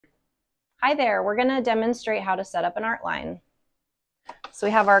Hi there, we're gonna demonstrate how to set up an art line. So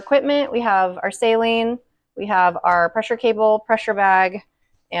we have our equipment, we have our saline, we have our pressure cable, pressure bag,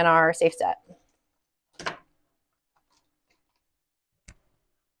 and our safe set. I'm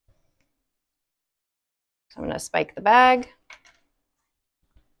gonna spike the bag.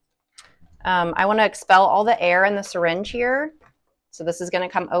 I wanna expel all the air in the syringe here. So this is gonna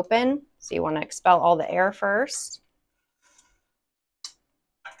come open. So you wanna expel all the air first.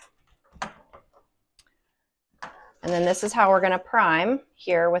 And then this is how we're gonna prime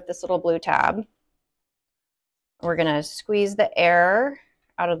here with this little blue tab. We're gonna squeeze the air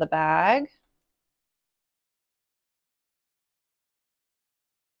out of the bag.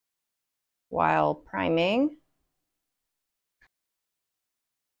 While priming.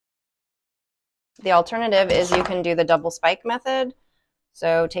 The alternative is you can do the double spike method.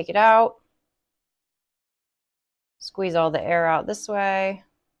 So take it out, squeeze all the air out this way,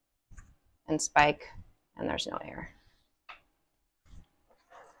 and spike, and there's no air.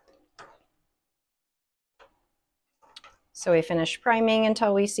 So we finish priming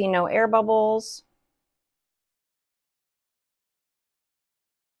until we see no air bubbles.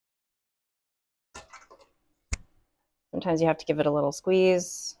 Sometimes you have to give it a little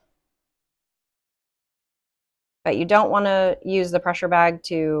squeeze. But you don't want to use the pressure bag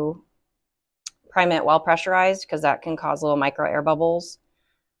to prime it while pressurized because that can cause little micro air bubbles.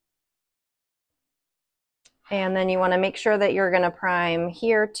 And then you want to make sure that you're going to prime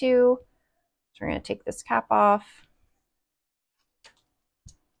here too. So we're going to take this cap off.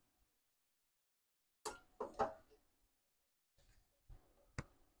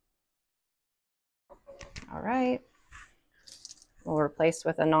 All right. We'll replace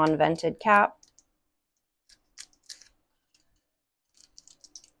with a non-vented cap.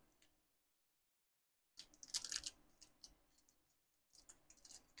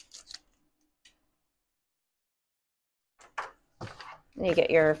 And you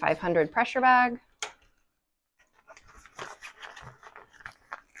get your 500 pressure bag.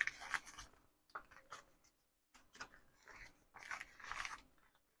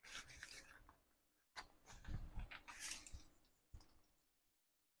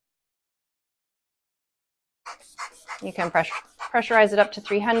 You can pressurize it up to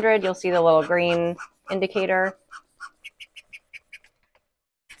 300. You'll see the little green indicator.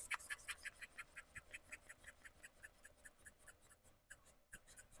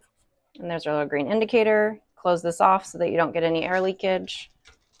 And there's our little green indicator. Close this off so that you don't get any air leakage.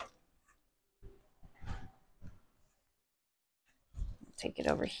 Take it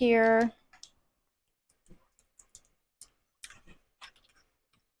over here.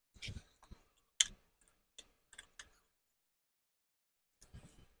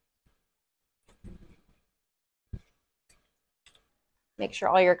 Make sure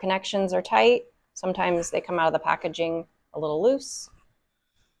all your connections are tight. Sometimes they come out of the packaging a little loose.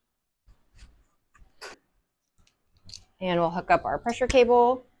 And we'll hook up our pressure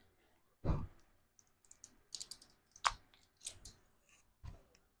cable. And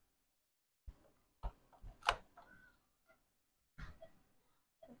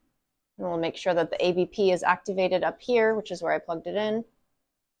we'll make sure that the ABP is activated up here, which is where I plugged it in.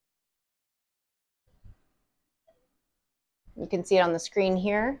 You can see it on the screen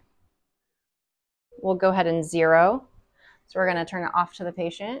here. We'll go ahead and 0. So we're going to turn it off to the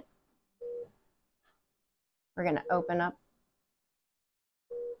patient. We're going to open up.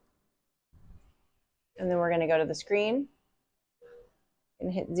 And then we're going to go to the screen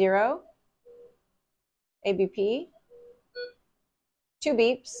and hit 0. ABP. 2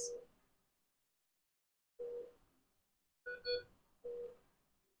 beeps.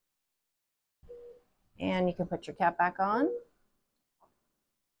 And you can put your cap back on.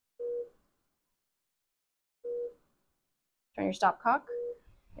 Turn your stopcock,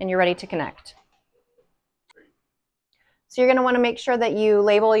 and you're ready to connect. So you're going to want to make sure that you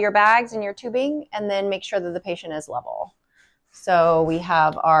label your bags and your tubing, and then make sure that the patient is level. So we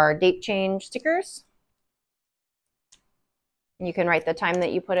have our date change stickers. You can write the time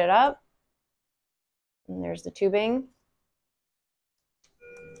that you put it up. And there's the tubing.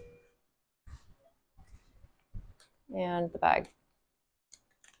 And the bag.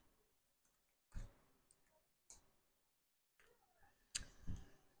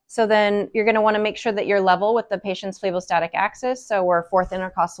 So then you're going to want to make sure that you're level with the patient's flebostatic axis. So we're 4th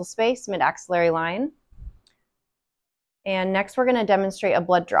intercostal space, mid-axillary line. And next we're going to demonstrate a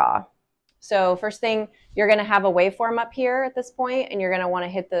blood draw. So first thing, you're going to have a waveform up here at this point, and you're going to want to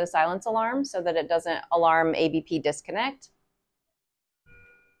hit the silence alarm so that it doesn't alarm ABP disconnect.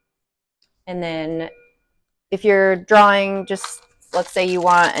 And then if you're drawing just let's say you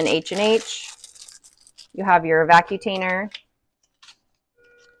want an H&H. You have your vacutainer.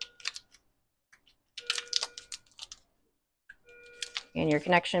 And your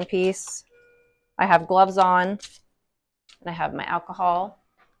connection piece. I have gloves on, and I have my alcohol.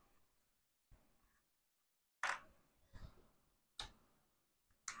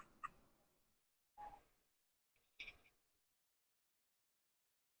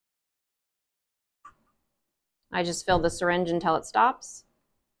 I just fill the syringe until it stops.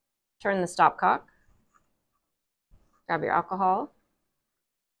 Turn the stopcock. Grab your alcohol.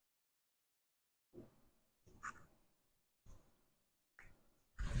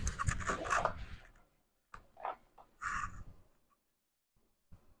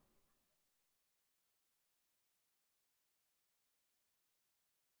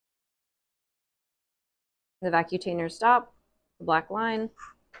 The vacutainer stop, the black line.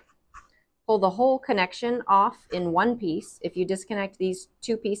 Pull the whole connection off in one piece. If you disconnect these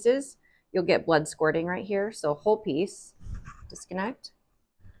two pieces, you'll get blood squirting right here. So whole piece, disconnect.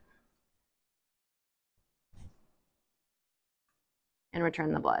 And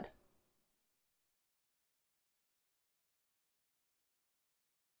return the blood.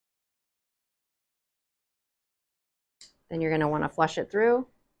 Then you're going to want to flush it through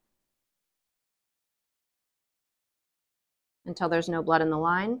until there's no blood in the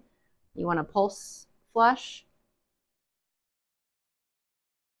line. You want to pulse flush.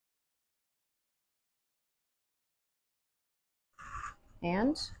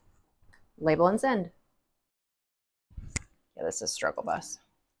 And label and send. Yeah, this is struggle bus.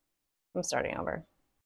 I'm starting over.